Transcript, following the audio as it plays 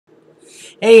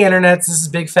Hey internets, this is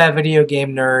Big Fat Video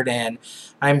Game Nerd, and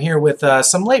I'm here with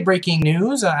some late breaking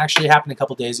news. Actually happened a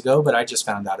couple days ago, but I just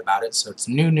found out about it, so it's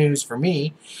new news for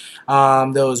me.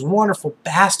 Those wonderful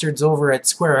bastards over at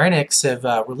Square Enix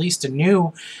have released a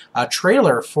new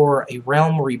trailer for A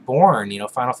Realm Reborn,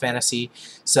 Final Fantasy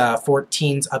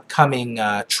XIV's upcoming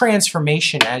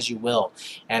transformation, as you will,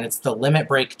 and it's the Limit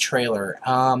Break trailer.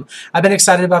 I've been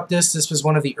excited about this. This was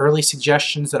one of the early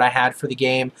suggestions that I had for the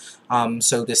game,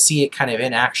 so to see it kind of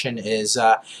in action is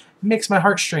makes my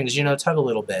heartstrings, tug a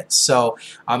little bit. So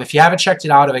if you haven't checked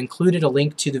it out, I've included a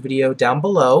link to the video down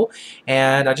below,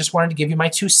 and I just wanted to give you my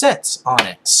 2 cents on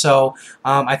it. So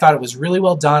I thought it was really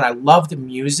well done. I love the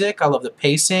music. I love the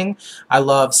pacing. I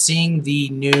love seeing the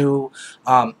new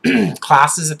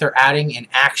classes that they're adding in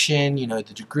action.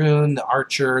 The Dragoon, the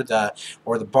Archer, the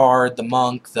Bard, the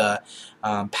Monk, the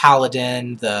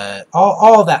Paladin,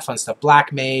 all of that fun stuff.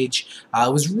 Black Mage.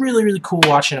 It was really cool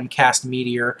watching them cast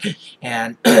Meteor,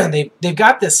 and they've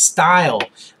got this style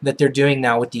that they're doing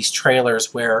now with these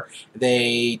trailers where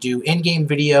they do in-game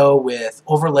video with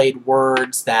overlaid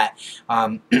words that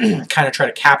kind of try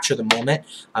to capture the moment.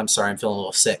 I'm sorry, I'm feeling a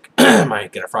little sick. I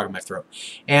might get a frog in my throat.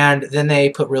 And then they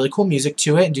put really cool music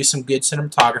to it and do some good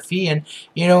cinematography, and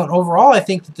and overall I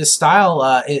think that this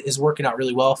style is working out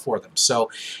really well for them.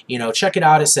 So check it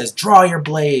out. It says, draw your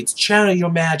blades, channel your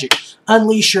magic,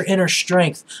 unleash your inner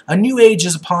strength. A new age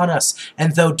is upon us,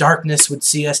 and though darkness would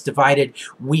see us divided,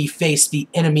 we face the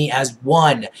enemy as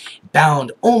one,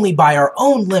 bound only by our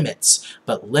own limits,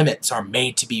 but limits are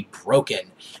made to be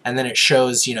broken. And then it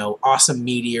shows, awesome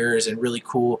meteors and really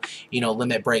cool,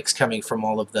 limit breaks coming from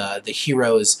all of the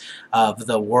heroes of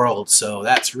the world. So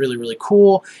that's really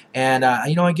cool. And,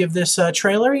 I give this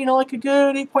trailer, like a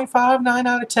good 8.5, 9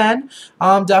 out of 10.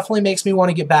 Definitely makes me want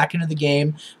to get back into the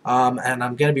game. And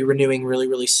I'm going to be renewing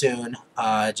really soon.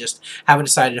 Just haven't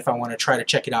decided if I want to try to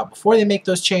check it out before they make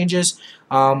those changes,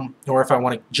 or if I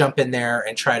want to jump in there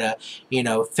and try to,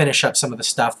 finish up some of the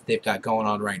stuff that they've got going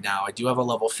on right now. I do have a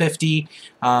level 50,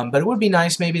 but it would be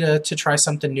nice maybe to try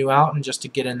something new out and just to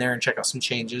get in there and check out some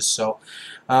changes. So,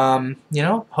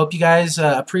 hope you guys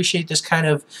appreciate this kind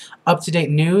of up-to-date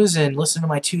news and listen to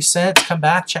my 2 cents. Come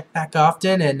back, check back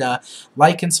often, and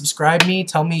like and subscribe me.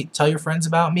 Tell your friends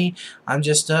about me. I'm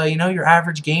just, your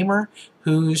average gamer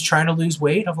who's trying to lose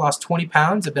weight. I've lost 20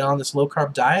 pounds. I've been on this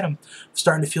low-carb diet. I'm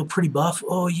starting to feel pretty buff.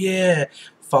 Oh, yeah.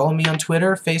 Follow me on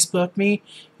Twitter, Facebook me,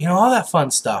 all that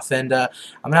fun stuff. And I'm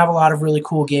going to have a lot of really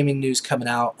cool gaming news coming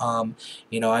out.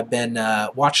 I've been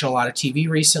watching a lot of TV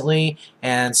recently,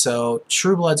 and so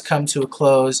True Blood's come to a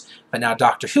close, but now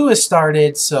Doctor Who has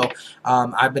started. So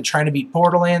I've been trying to beat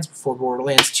Borderlands before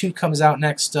Borderlands 2 comes out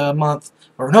next month.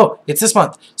 Or no, it's this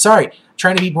month. Sorry.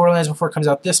 Trying to beat Borderlands before it comes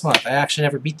out this month. I actually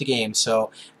never beat the game,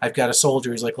 so I've got a soldier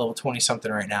who's like level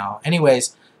 20-something right now.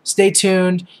 Anyways, stay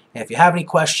tuned, and if you have any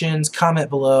questions,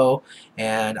 comment below,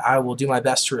 and I will do my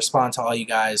best to respond to all you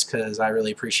guys because I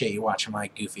really appreciate you watching my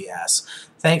goofy ass.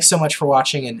 Thanks so much for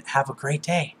watching, and have a great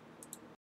day.